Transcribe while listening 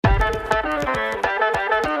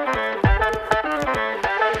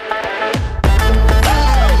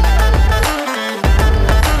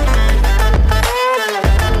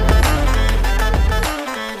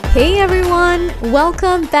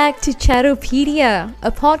Welcome back to Chattopedia,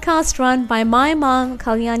 a podcast run by my mom,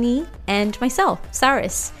 Kalyani, and myself,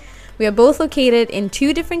 Saris. We are both located in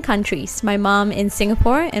two different countries, my mom in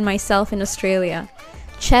Singapore and myself in Australia.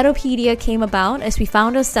 Chattopedia came about as we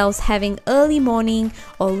found ourselves having early morning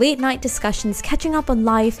or late night discussions, catching up on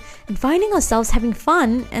life, and finding ourselves having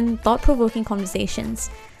fun and thought-provoking conversations.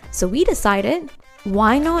 So we decided,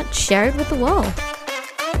 why not share it with the world?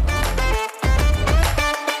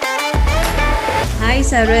 Hi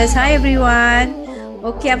Saras, hi everyone.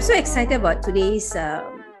 Okay, I'm so excited about today's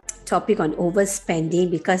topic on overspending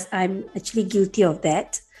because I'm actually guilty of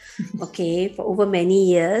that. Okay, for over many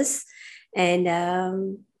years, and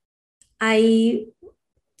I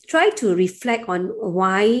try to reflect on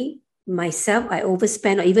why myself I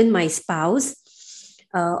overspend, or even my spouse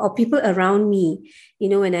or people around me. You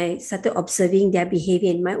know, when I started observing their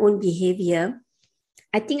behavior and my own behavior,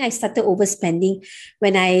 I think I started overspending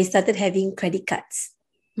when I started having credit cards.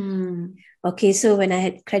 Okay, so when I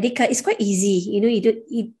had credit card, it's quite easy. You know,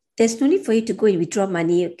 there's no need for you to go and withdraw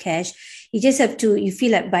money or cash. You just have to, you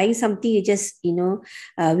feel like buying something, you just,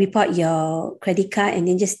 whip out your credit card and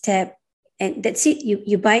then just tap. And that's it.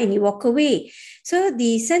 You buy and you walk away. So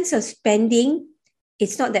the sense of spending,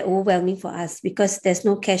 it's not that overwhelming for us because there's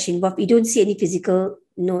no cash involved. You don't see any physical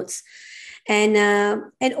notes.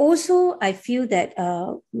 And also I feel that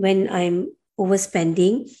when I'm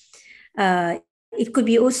overspending, it could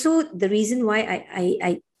be also the reason why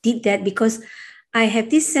I did that, because I have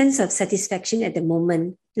this sense of satisfaction at the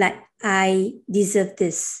moment, like I deserve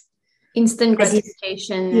this. Instant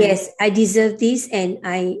gratification. Yes, I deserve this, and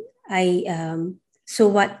so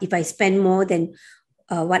what if I spend more than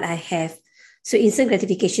what I have? So instant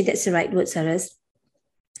gratification, that's the right word, Saras.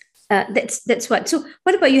 That's what. So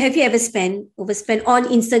what about you? Have you ever overspent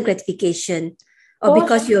on instant gratification, or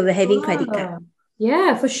because you were having credit card?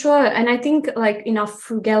 Yeah, for sure. And I think like in our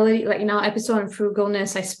frugality, like in our episode on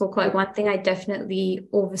frugalness, I spoke like one thing I definitely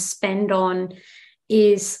overspend on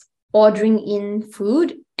is ordering in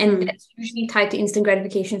food. And that's usually tied to instant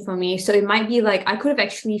gratification for me. So it might be like I could have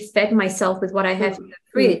actually fed myself with what I have in the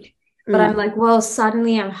fridge. But I'm like, well,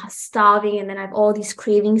 suddenly I'm starving and then I have all these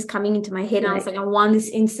cravings coming into my head. And I was like, I want this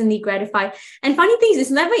instantly gratified. And funny thing is,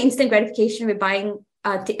 it's never instant gratification with buying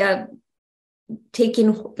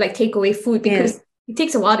takeaway food, because it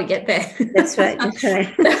takes a while to get there. That's right. That's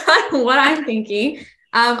right. What I'm thinking.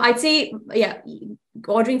 I'd say,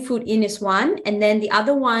 ordering food in is one. And then the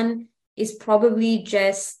other one is probably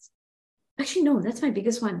just, actually, no, that's my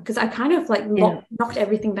biggest one, because I kind of like knocked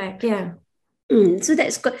everything back. Yeah. So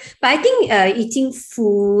that's good. But I think eating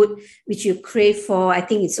food which you crave for, I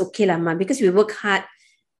think it's okay, Ma, because we work hard.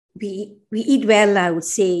 We eat well, I would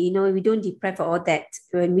say. You know, we don't deprive of all that.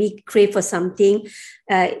 When we crave for something,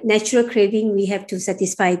 natural craving, we have to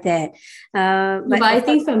satisfy that. But I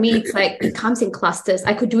think for me, it's like it comes in clusters.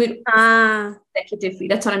 I could do it consecutively.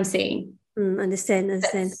 That's what I'm saying. Understand.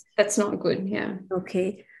 That's not good. Yeah.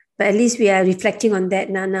 Okay. But at least we are reflecting on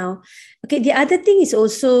that now. Okay, the other thing is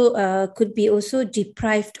also could be also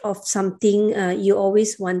deprived of something you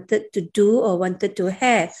always wanted to do or wanted to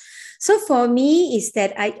have. So for me is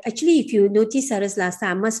that I actually, if you notice, Sarah's last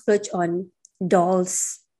time, I must splurge on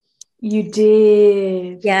dolls. You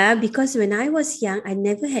did. Yeah, because when I was young, I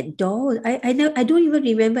never had dolls. I don't even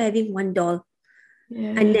remember having one doll.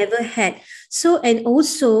 Yeah. I never had. So, and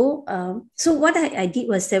also, so what I did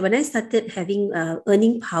was that when I started having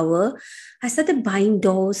earning power, I started buying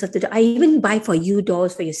dolls. I even buy for you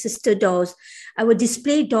dolls, for your sister dolls. I would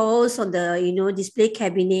display dolls on the, display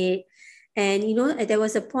cabinet. And, there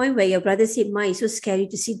was a point where your brother said, Ma, it's so scary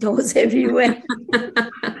to see dolls everywhere.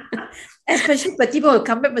 Especially when people will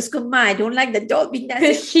come back from school, Ma, I don't like the doll being there.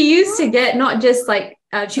 Because she used to get not just like,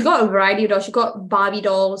 she got a variety of dolls. She got Barbie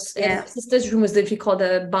dolls. Yeah. And her sister's room was literally called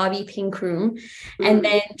the Barbie pink room. And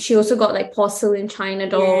then she also got like porcelain China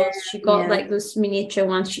dolls. Yeah. She got like those miniature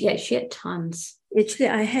ones. She had tons. Actually,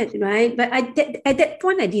 I had, right? But at that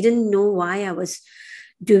point, I didn't know why I was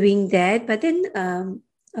doing that. But then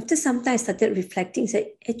after some time, I started reflecting. So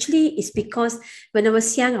actually, it's because when I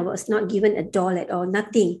was young, I was not given a doll at all,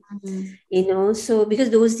 nothing, So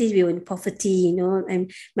because those days we were in poverty, and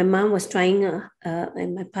my mom was trying,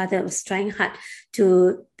 and my father was trying hard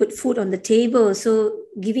to put food on the table. So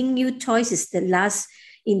giving you toys is the last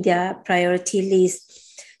in their priority list.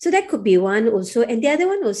 So that could be one also. And the other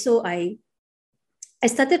one also, I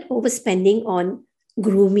started overspending on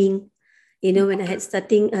grooming. When I had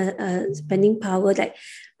starting spending power, like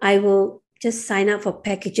I will just sign up for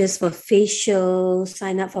packages for facial,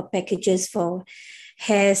 sign up for packages for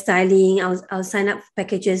hair styling. I'll sign up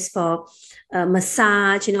packages for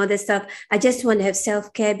massage and all that stuff. I just want to have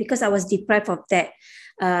self-care because I was deprived of that.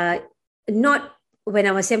 Not when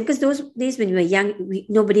I was young, because those days when we were young,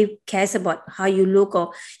 nobody cares about how you look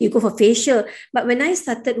or you go for facial. But when I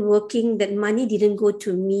started working, that money didn't go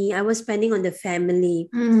to me. I was spending on the family,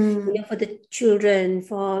 for the children,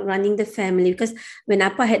 for running the family. Because when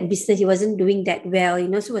Appa had business, he wasn't doing that well,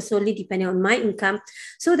 so was solely depending on my income.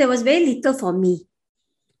 So there was very little for me.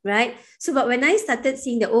 Right. So, but when I started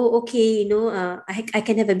seeing that, okay, I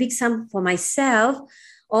can have a big sum for myself,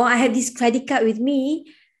 or I have this credit card with me.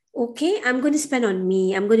 Okay, I'm going to spend on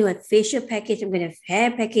me. I'm going to have facial package. I'm going to have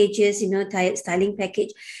hair packages, styling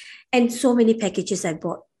package, and so many packages I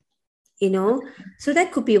bought. So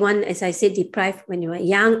that could be one, as I said, deprived when you are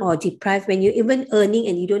young, or deprived when you're even earning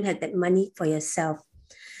and you don't have that money for yourself.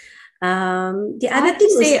 The other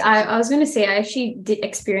thing I was going to say, I actually did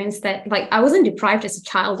experience that. Like, I wasn't deprived as a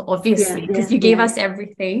child, obviously, because you gave us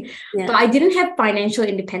everything, but I didn't have financial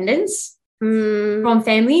independence from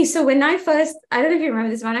family. So when I don't know if you remember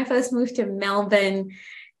this, when I first moved to Melbourne,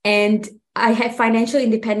 and I had financial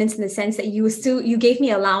independence in the sense that you gave me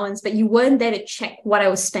allowance, but you weren't there to check what I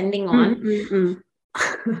was spending on.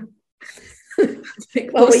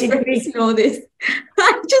 What were you doing? Know this.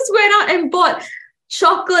 I just went out and bought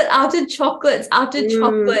chocolate after chocolates after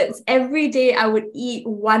chocolates. Every day I would eat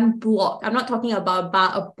one block. I'm not talking about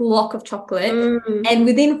a block of chocolate. And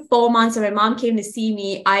within 4 months, when my mom came to see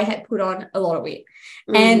me, I had put on a lot of weight.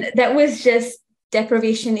 And that was just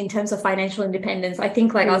deprivation in terms of financial independence. I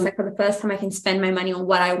think I was like, for the first time I can spend my money on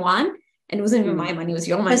what I want. And it wasn't even my money, it was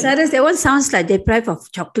your money. Saras, that one sounds like deprived of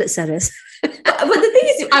chocolate, Saras. But the thing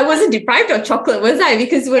is, I wasn't deprived of chocolate, was I?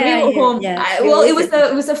 Because when we were home,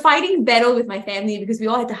 it was a fighting battle with my family because we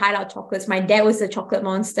all had to hide our chocolates. My dad was a chocolate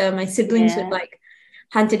monster. My siblings would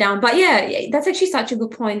hunt it down. But that's actually such a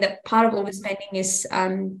good point, that part of overspending is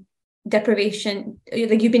deprivation.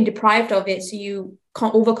 Like, you've been deprived of it, so you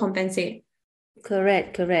can't overcompensate.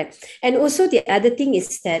 Correct. And also the other thing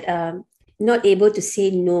is that not able to say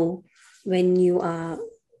no when you are,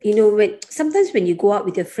 sometimes when you go out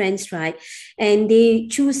with your friends, right, and they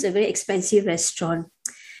choose a very expensive restaurant,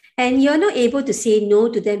 and you're not able to say no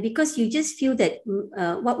to them because you just feel that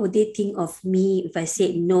what would they think of me if I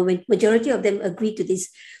say no, when majority of them agree to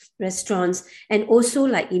these restaurants. And also,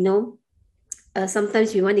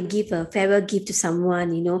 sometimes we want to give a farewell gift to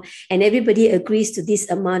someone, and everybody agrees to this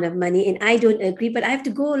amount of money, and I don't agree, but I have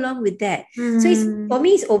to go along with that. So for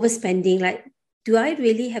me, it's overspending. Like, do I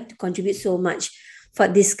really have to contribute so much for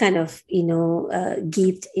this kind of,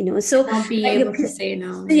 gift, so I'll be able to say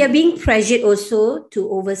no. So you're being pressured also to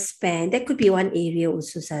overspend. That could be one area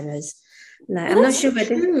also, Saras. I'm not sure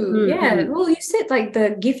whether. Well, you said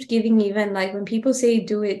the gift giving, even when people say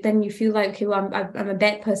do it, then you feel like, okay, well, I'm a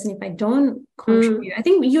bad person if I don't contribute. I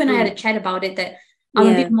think you and I had a chat about it, that I'm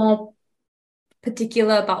a bit more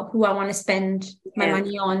particular about who I want to spend my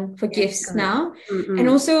money on for gifts now. And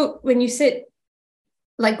also, when you said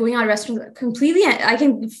going out restaurants, completely,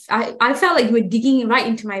 I felt like you were digging right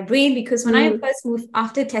into my brain, because when I first moved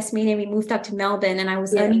after Tasmania, we moved up to Melbourne, and I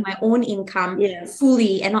was earning my own income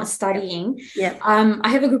fully and not studying. I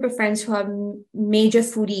have a group of friends who are major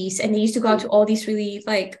foodies, and they used to go out to all these really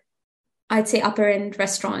I'd say upper end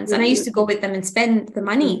restaurants, and I used to go with them and spend the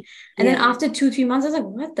money. And then after 2-3 months, I was like,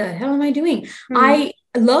 what the hell am I doing? I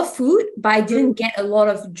love food, but I didn't get a lot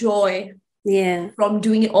of joy from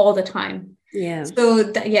doing it all the time. So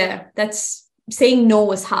that's saying no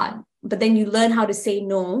was hard, but then you learn how to say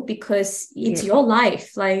no because it's your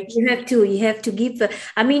life. You have to give.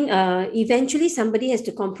 Eventually somebody has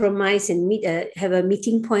to compromise and have a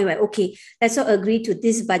meeting point where, okay, let's all agree to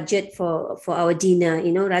this budget for our dinner,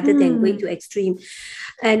 rather than going to extreme.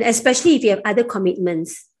 And especially if you have other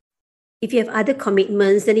commitments. If you have other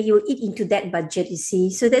commitments, then you will eat into that budget, you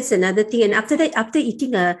see. So that's another thing. And after that, after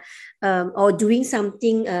eating or doing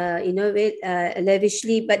something, very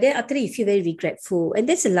lavishly, but then after that, you feel very regretful. And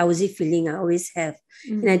that's a lousy feeling I always have.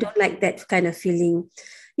 And I don't like that kind of feeling.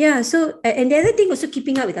 Yeah. So, and the other thing, also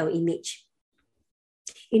keeping up with our image.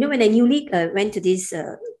 When I newly went to this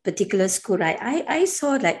particular school, right, I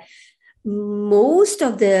saw most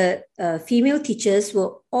of the female teachers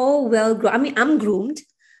were all well groomed. I'm groomed.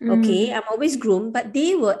 Okay, I'm always groomed, but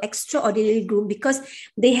they were extraordinarily groomed because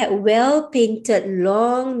they had well-painted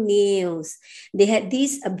long nails. They had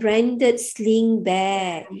this branded sling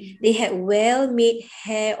bag. They had well-made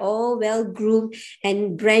hair, all well-groomed,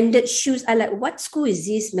 and branded shoes. I like, what school is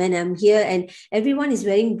this, man? I'm here, and everyone is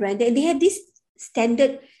wearing branded. And they had this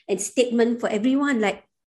standard and statement for everyone,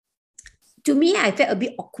 to me, I felt a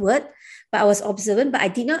bit awkward, but I was observant, but I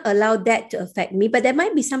did not allow that to affect me. But there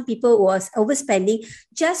might be some people who was overspending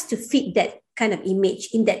just to fit that kind of image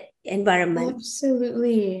in that environment.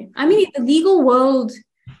 Absolutely. I mean, in the legal world,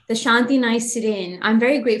 the Shanti and I sit in, I'm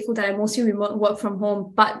very grateful that I mostly remote work from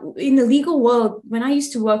home. But in the legal world, when I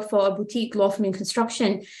used to work for a boutique law firm in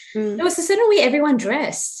construction, there was a certain way everyone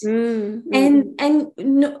dressed. And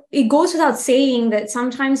no, it goes without saying that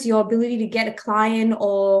sometimes your ability to get a client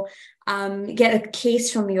or get a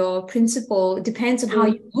case from your principal depends on how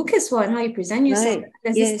you look as well and how you present yourself. Right.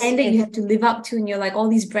 There's a standard you have to live up to, and you're like, all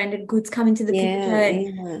these branded goods come into the picture.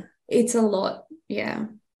 And it's a lot. Yeah.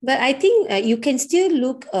 But I think you can still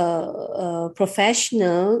look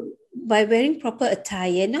professional by wearing proper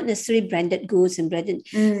attire, not necessarily branded goods and branded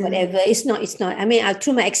whatever. It's not. I mean,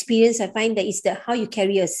 through my experience, I find that it's how you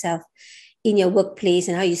carry yourself in your workplace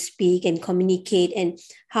and how you speak and communicate and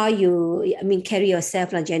how you, carry yourself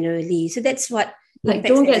generally. So that's what. Like,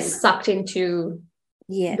 don't get sucked into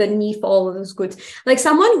the need for all of those goods. Like,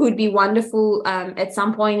 someone who'd be wonderful at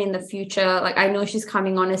some point in the future, like I know she's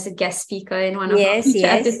coming on as a guest speaker in one of our future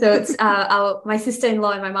episodes, my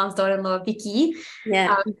sister-in-law and my mom's daughter-in-law, Vicky.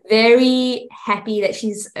 I'm very happy that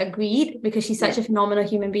she's agreed because she's such a phenomenal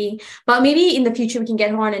human being. But maybe in the future we can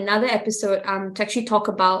get her on another episode to actually talk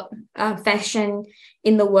about fashion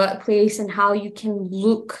in the workplace and how you can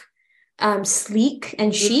look sleek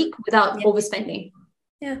and chic without overspending.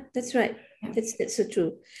 Yeah, that's right. That's so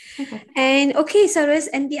true. Okay. And Saras,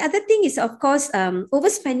 and the other thing is, of course,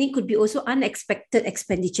 overspending could be also unexpected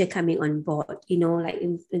expenditure coming on board. Like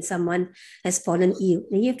when someone has fallen ill,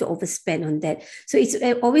 then you have to overspend on that. So it's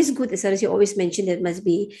always good, as Saras, you always mention that must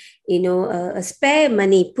be, a spare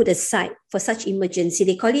money put aside for such emergency.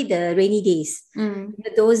 They call it the rainy days.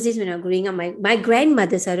 Those days when I was growing up, my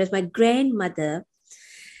grandmother, Saras,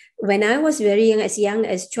 when I was very young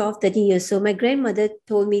as 12, 13 years old, my grandmother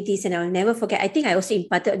told me this, and I'll never forget. I think I also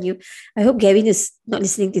imparted on you. I hope Gavin is not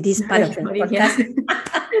listening to this part of the podcast.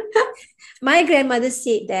 My grandmother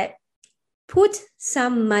said that put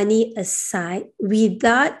some money aside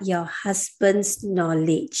without your husband's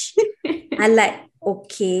knowledge. I'm like,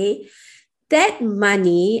 okay, that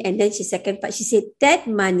money, and then second part, she said, that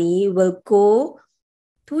money will go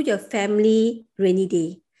to your family rainy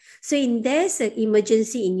day. So in there's an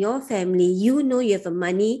emergency in your family, you have a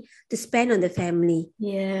money to spend on the family.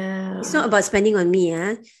 Yeah. It's not about spending on me.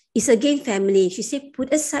 It's again family. She said,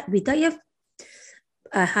 put aside without your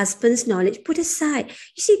husband's knowledge, put aside.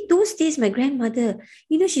 You see, those days, my grandmother,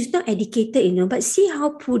 she's not educated, but see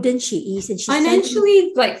how prudent she is. And she's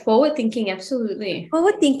financially forward thinking, absolutely.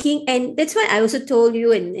 Forward thinking. And that's why I also told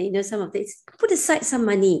you, and some of this, put aside some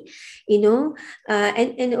money, and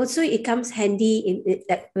also it comes handy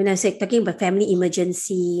when I say talking about family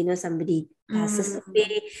emergency, somebody passes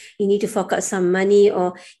away, you need to fork out some money,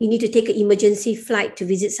 or you need to take an emergency flight to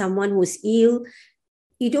visit someone who's ill.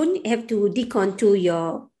 You don't have to decontour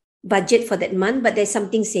your budget for that month, but there's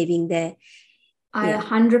something saving there. I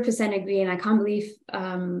 100% agree. And I can't believe,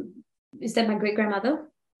 is that my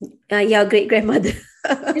great-grandmother? Yeah, great-grandmother.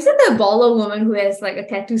 Isn't the baller woman who has a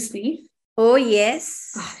tattoo sleeve? Oh,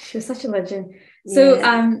 yes. Oh, she was such a legend. So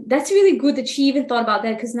that's really good that she even thought about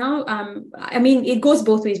that, because now, it goes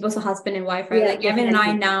both ways, both a husband and wife, right? Gavin and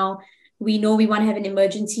I now, we know we want to have an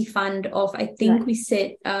emergency fund of, I think we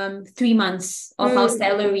said 3 months of our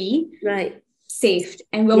salary saved.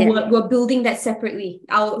 And we're building that separately.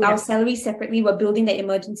 Our salary separately, we're building that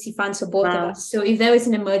emergency fund for both of us. So if there is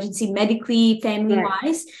an emergency medically,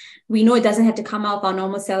 family-wise, we know it doesn't have to come out of our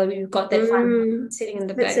normal salary. We've got that fund sitting in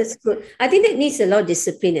the back. That's good. I think that needs a lot of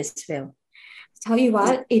discipline as well. Tell you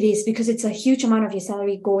what, it is, because it's a huge amount of your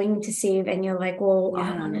salary going to save, and you're like, well, I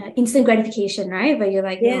want instant gratification, right? But you're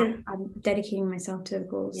like, I'm dedicating myself to the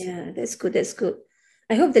goals. Yeah, that's good.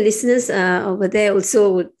 I hope the listeners over there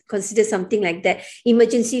also would consider something like that.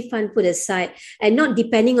 Emergency fund put aside, and not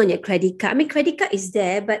depending on your credit card. I mean, credit card is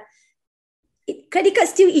there, but credit card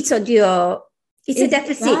still eats on your. It's a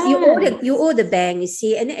deficit. You owe the bank, you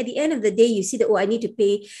see, and then at the end of the day, you see that I need to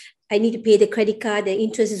pay the credit card, the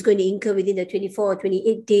interest is going to incur within the 24 or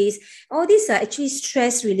 28 days. All these are actually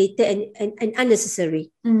stress related and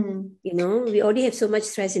unnecessary. We already have so much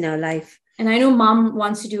stress in our life. And I know Mom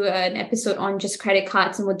wants to do an episode on just credit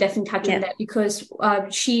cards, and we'll definitely touch on that, because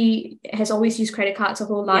she has always used credit cards her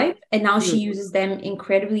whole life, and now she uses them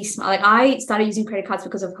incredibly smart. I started using credit cards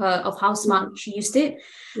because of how smart she used it.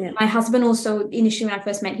 My husband also, initially when I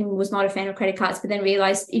first met him, was not a fan of credit cards, but then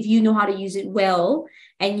realized if you know how to use it well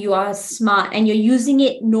and you are smart and you're using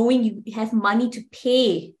it knowing you have money to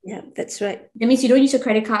pay. Yeah, that's right. That means you don't use your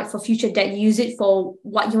credit card for future debt. You use it for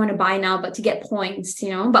what you want to buy now, but to get points,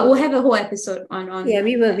 But we'll have a whole episode on. Yeah,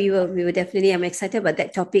 we will definitely. I'm excited about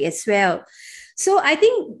that topic as well. So I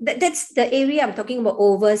think that's the area I'm talking about,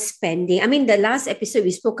 overspending. I mean, the last episode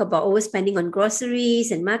we spoke about overspending on groceries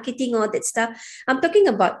and marketing, all that stuff. I'm talking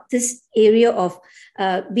about this area of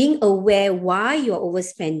being aware why you're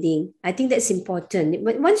overspending. I think that's important.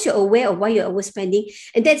 But once you're aware of why you're overspending,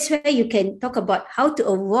 and that's where you can talk about how to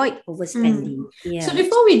avoid overspending. Yeah. So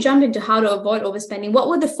before we jump into how to avoid overspending, what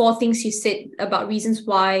were the 4 things you said about reasons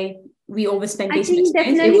why we overspend? I think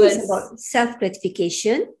definitely it's about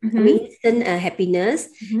self-gratification, instant happiness,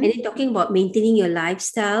 and then talking about maintaining your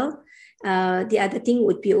lifestyle. The other thing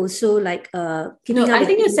would be also like I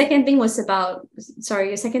think your second thing was about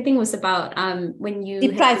when you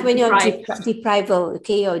deprive,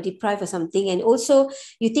 okay, or deprive or something, and also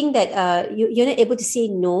you think that you're not able to say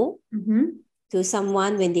no to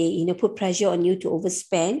someone when they put pressure on you to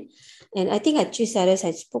overspend. And I think actually, Sarah,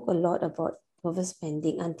 I spoke a lot about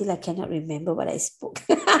overspending until I cannot remember what I spoke.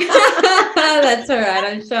 That's all right.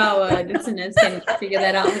 I'm sure our listeners can figure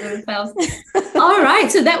that out for themselves. All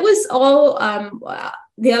right. So that was all.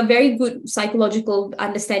 They are very good psychological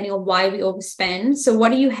understanding of why we overspend. So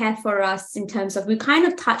what do you have for us in terms of, we kind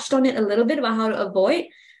of touched on it a little bit about how to avoid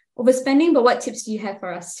overspending, but what tips do you have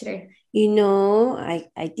for us today? I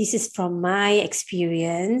this is from my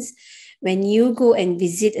experience. When you go and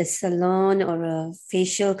visit a salon or a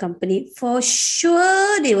facial company, for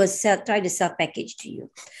sure they will try to sell package to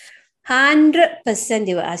you. 100%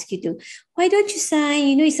 they will ask you to, why don't you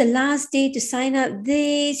sign? It's the last day to sign up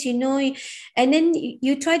this, and then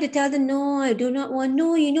you try to tell them, no, I do not want.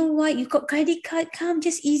 No, you know what? You got credit card, come,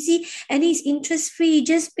 just easy, and it's interest free.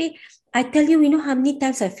 Just pay. I tell you, how many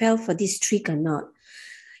times I fell for this trick or not?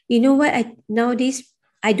 You know what? Nowadays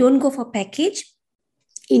I don't go for package.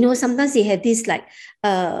 Sometimes they have this like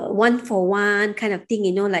 1-for-1 kind of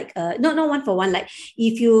thing, like not 1-for-1, like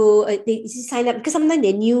if you they sign up, because sometimes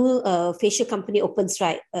the new facial company opens,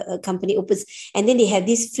 right? A company opens, and then they have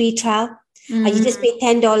this free trial. You just pay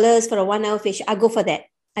 $10 for a 1-hour facial. I go for that.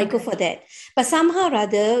 Go for that. But somehow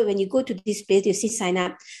rather, when you go to this place, you see sign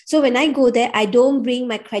up. So when I go there, I don't bring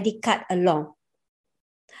my credit card along.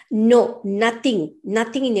 No, nothing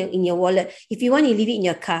in your wallet. If you want, you leave it in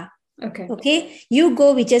your car. Okay. You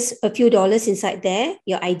go with just a few dollars inside there,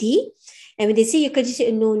 your ID. And when they say your credit,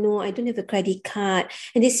 say, no, I don't have a credit card.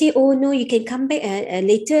 And they say, oh, no, you can come back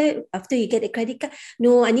later after you get a credit card.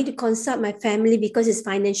 No, I need to consult my family because it's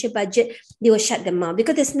financial budget. They will shut them out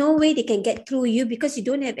because there's no way they can get through you because you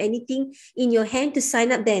don't have anything in your hand to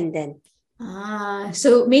sign up there and then.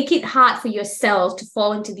 So make it hard for yourself to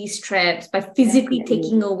fall into these traps by physically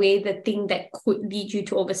taking away the thing that could lead you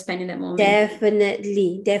to overspend in that moment.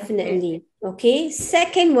 Definitely. Okay.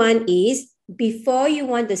 Second one is, before you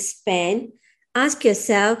want to spend, ask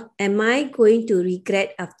yourself, am I going to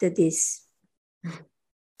regret after this?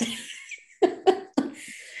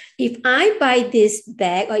 If I buy this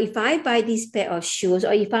bag, or if I buy this pair of shoes,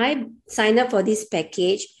 or if I sign up for this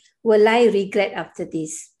package, will I regret after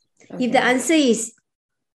this? If the answer is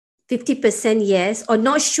 50% yes or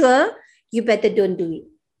not sure, you better don't do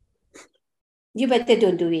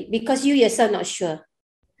it. Because you yourself not sure.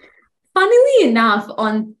 Funnily enough,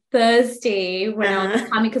 on Thursday when I was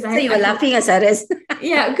coming, because you were laughing at Saras.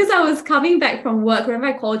 Yeah, because I was coming back from work. Remember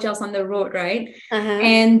I called you, I was on the road, right?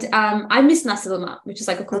 And I missed nasi lemak, which is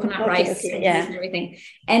like a coconut rice and everything.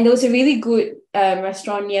 And there was a really good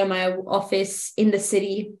restaurant near my office in the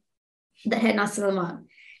city that had nasi lemak.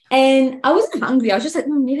 And I wasn't hungry. I was just like,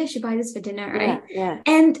 maybe I should buy this for dinner, right? Yeah.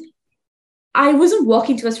 And I wasn't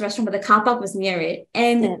walking to this restaurant, but the car park was near it.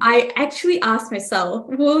 And I actually asked myself,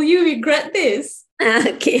 will you regret this?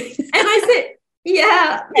 Okay. And I said,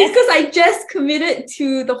 yeah, because I just committed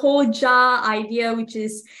to the whole jar idea, which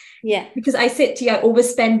is, because I said to you, I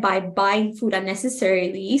overspend by buying food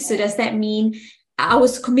unnecessarily. So does that mean I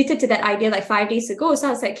was committed to that idea like 5 days ago? So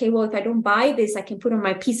I was like, okay, well, if I don't buy this, I can put on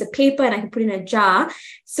my piece of paper and I can put in a jar.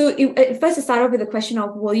 So at first it started off with the question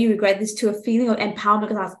of, will you regret this, to a feeling of empowerment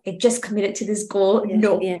because I just committed to this goal.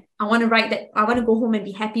 I want to write that. I want to go home and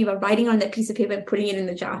be happy by writing on that piece of paper and putting it in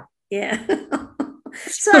the jar.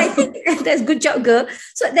 So I think that's good job, girl.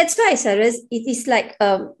 So that's why, Saras, it is like,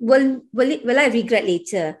 will I regret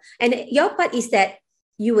later? And your part is that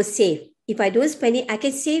you will save. If I don't spend it, I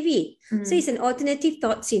can save it. So it's an alternative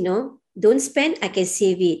thoughts, don't spend, I can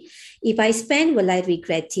save it. If I spend, will I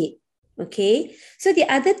regret it? Okay. So the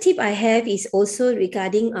other tip I have is also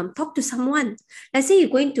regarding talk to someone. Let's say you're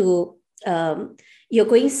going to you're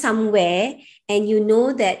going somewhere and you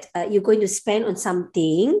know that you're going to spend on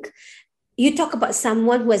something. You talk about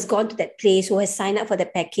someone who has gone to that place, who has signed up for the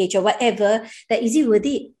package or whatever, that is it worth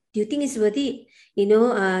it? Do you think it's worth it?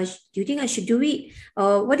 Do you think I should do it?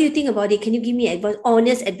 Or what do you think about it? Can you give me advice,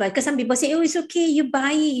 honest advice? Because some people say, oh, it's okay, you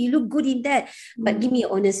buy it, you look good in that. But give me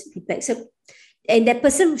honest feedback. So, and that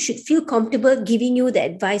person should feel comfortable giving you the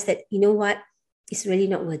advice that, you know what, it's really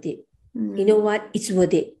not worth it. You know what, it's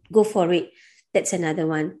worth it. Go for it. That's another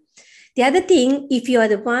one. The other thing, if you are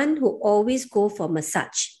the one who always go for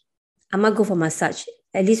massage, Amma go for massage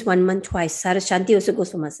at least 1 month twice. Sarah Shanti also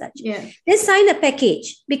goes for massage. Yeah. Then sign a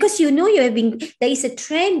package because you know there is a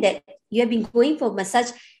trend that you have been going for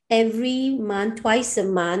massage every month, twice a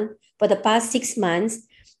month for the past 6 months.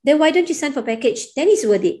 Then why don't you sign for package? Then it's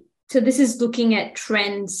worth it. So this is looking at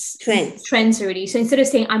trends already. So instead of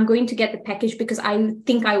saying, I'm going to get the package because I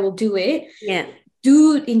think I will do it. Yeah.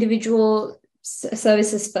 Do individual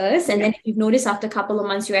services first, and then if you've noticed after a couple of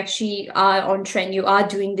months you actually are on trend, you are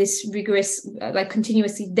doing this rigorous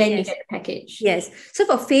continuously, then you get the package. Yes. So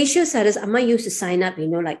for facial service, Amma used to sign up,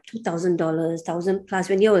 like $2,000, 1,000 plus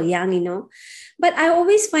when you were young, but I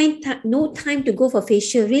always find no time to go for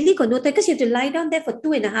facial. Really got no time because you have to lie down there for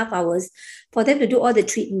 2.5 hours for them to do all the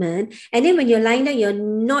treatment, and then when you're lying down, you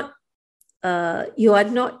are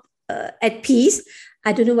not at peace.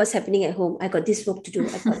 I don't know what's happening at home. I got this work to do.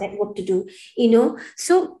 I got that work to do,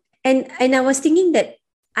 So, and I was thinking that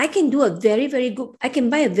I can do I can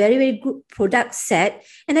buy a very, very good product set,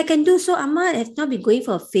 and I can do so. Amma has not been going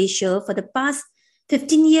for a facial for the past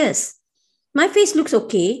 15 years. My face looks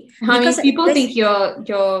okay. I mean, people think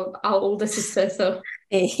you're our older sister, so.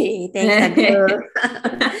 Hey, thanks, uncle.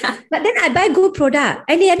 But then I buy good product,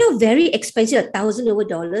 and they are not very expensive, $1,000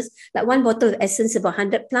 over, like one bottle of essence about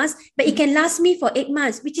 100 plus, but it can last me for 8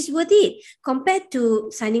 months, which is worth it compared to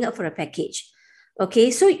signing up for a package.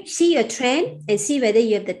 Okay, so see your trend and see whether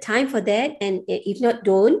you have the time for that, and if not,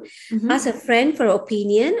 don't. Ask a friend for an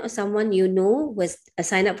opinion or someone you know was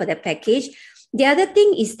sign up for that package. The other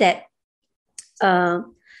thing is that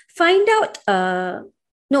find out.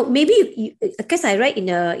 No, maybe because I write on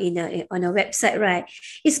a website, right?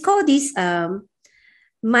 It's called this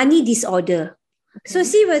money disorder. Okay. So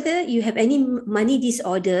see whether you have any money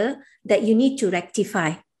disorder that you need to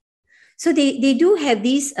rectify. So they do have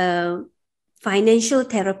these financial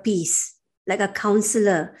therapies, like a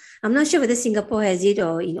counselor. I'm not sure whether Singapore has it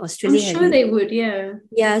or in Australia. I'm sure they would, yeah.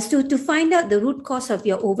 Yeah, so to find out the root cause of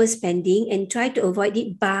your overspending and try to avoid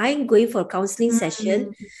it by going for a counseling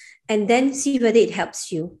session. And then see whether it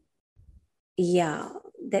helps you. Yeah,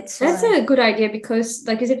 that's a good idea because,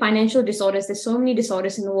 like you said, financial disorders, there's so many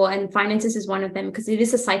disorders in the world, and finances is one of them because it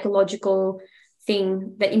is a psychological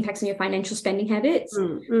thing that impacts on your financial spending habits.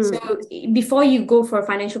 So before you go for a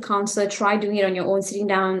financial counselor, try doing it on your own, sitting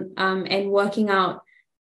down and working out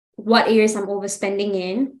what areas I'm overspending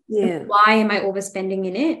in. Yeah. Why am I overspending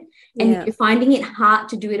in it? And if you're finding it hard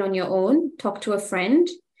to do it on your own, talk to a friend.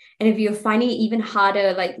 And if you're finding it even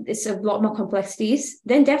harder, like it's a lot more complexities,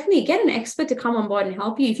 then definitely get an expert to come on board and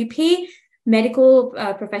help you. If you pay medical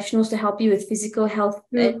professionals to help you with physical health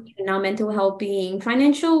and now mental well-being,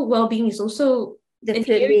 financial well-being is also an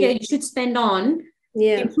area you should spend on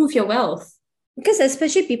to improve your wealth. Because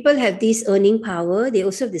especially people have this earning power, they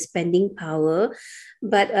also have the spending power.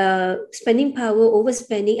 But spending power,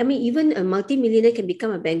 overspending, I mean, even a multimillionaire can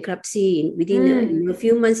become a bankruptcy within a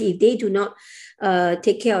few months if they do not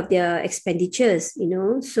take care of their expenditures,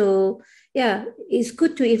 So, yeah, it's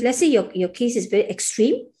good to, if let's say your case is very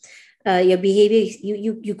extreme, your behavior,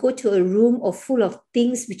 you go to a room full of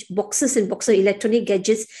things, which boxes and boxes of electronic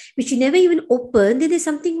gadgets, which you never even open, then there's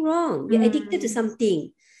something wrong. You're addicted to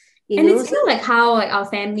something. It's kind of like how our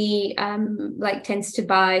family tends to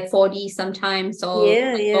buy 4D sometimes or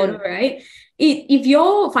right? If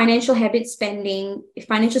your financial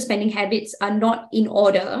spending habits are not in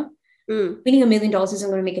order, winning $1 million isn't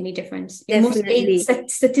going to make any difference.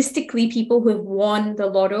 Statistically, people who have won the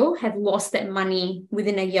lotto have lost that money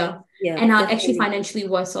within a year and are actually financially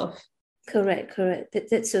worse off. Correct.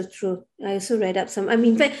 That's so true. I also read up some. I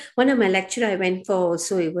mean, in fact, one of my lecture I went for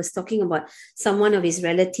also, it was talking about someone of his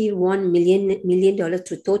relative won $1 million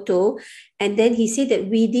through Toto. And then he said that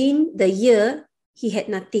within the year, he had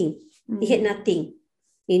nothing. He had nothing,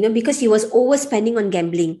 because he was overspending on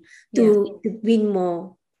gambling to win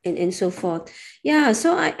more and so forth. Yeah.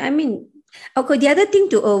 So, I mean, okay, the other thing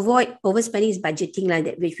to avoid overspending is budgeting, like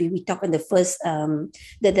that, which we talked on the first,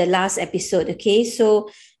 the last episode. Okay, so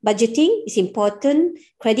budgeting is important.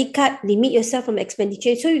 Credit card, limit yourself from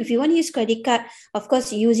expenditure. So if you want to use credit card, of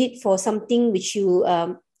course, use it for something which you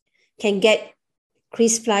can get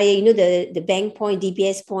KrisFlyer, the bank point,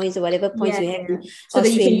 DBS points, or whatever points you have in so that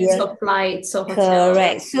you can use Australia. for flights or hotels.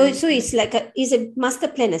 Correct. So it's like it's a master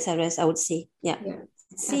plan, SRS, I would say. Yeah.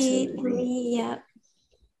 See, yeah.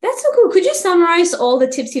 That's so cool. Could you summarize all the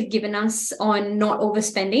tips you've given us on not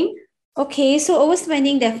overspending? Okay, so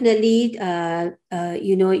overspending, definitely,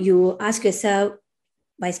 you ask yourself,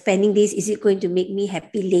 by spending this, is it going to make me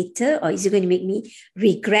happy later, or is it going to make me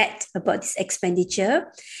regret about this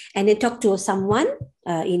expenditure? And then talk to someone,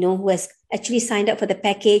 who has actually signed up for the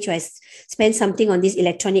package, or has spent something on these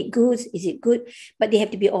electronic goods. Is it good? But they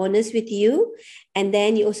have to be honest with you. And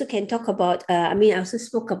then you also can talk about, I also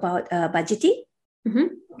spoke about budgeting. Mm-hmm.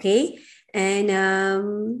 Okay. And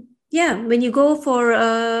when you go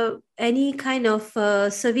for any kind of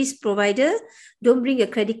service provider, don't bring a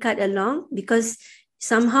credit card along, because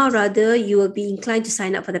somehow or other you will be inclined to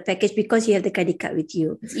sign up for the package because you have the credit card with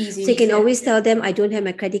you. It's easy. So you can always tell them, I don't have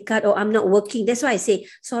my credit card, or I'm not working. That's why I say,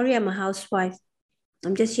 sorry, I'm a housewife.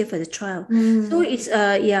 I'm just here for the trial. So it's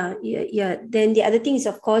Then the other thing is,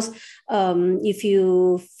 of course, if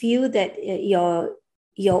you feel that your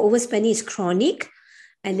overspending is chronic,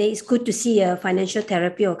 and then it's good to see a financial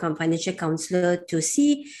therapy or financial counselor to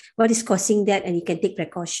see what is causing that, and you can take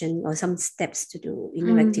precaution or some steps to do,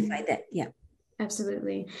 rectify that. Yeah.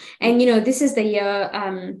 Absolutely. And, this is the year,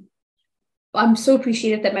 I'm so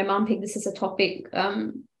appreciative that my mom picked this as a topic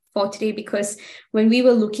for today, because when we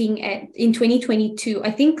were looking at in 2022, I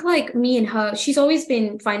think like me and her, she's always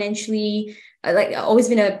been financially, always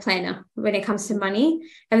been a planner when it comes to money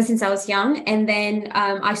ever since I was young. And then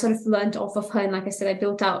I sort of learned off of her. And like I said, I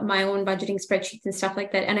built out my own budgeting spreadsheets and stuff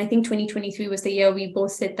like that. And I think 2023 was the year we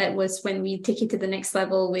both said that was when we take it to the next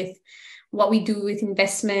level with what we do with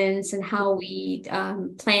investments and how we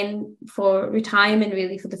plan for retirement,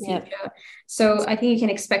 really, for the future. Yep. So I think you can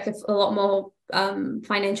expect a lot more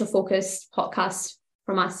financial focused podcasts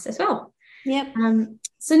from us as well. Yep.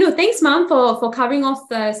 So no, thanks, Mom, for covering off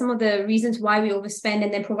some of the reasons why we overspend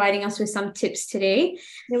and then providing us with some tips today.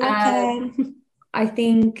 You're welcome. I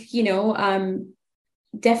think,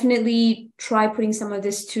 definitely try putting some of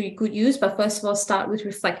this to good use, but first of all, start with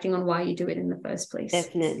reflecting on why you do it in the first place.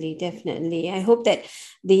 Definitely. I hope that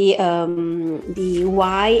the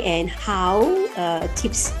why and how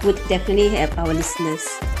tips would definitely help our listeners.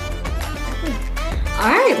 All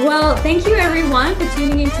right. Well, thank you everyone for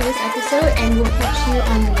tuning into this episode, and we'll catch you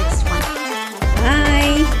on the next one.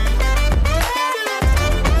 Bye.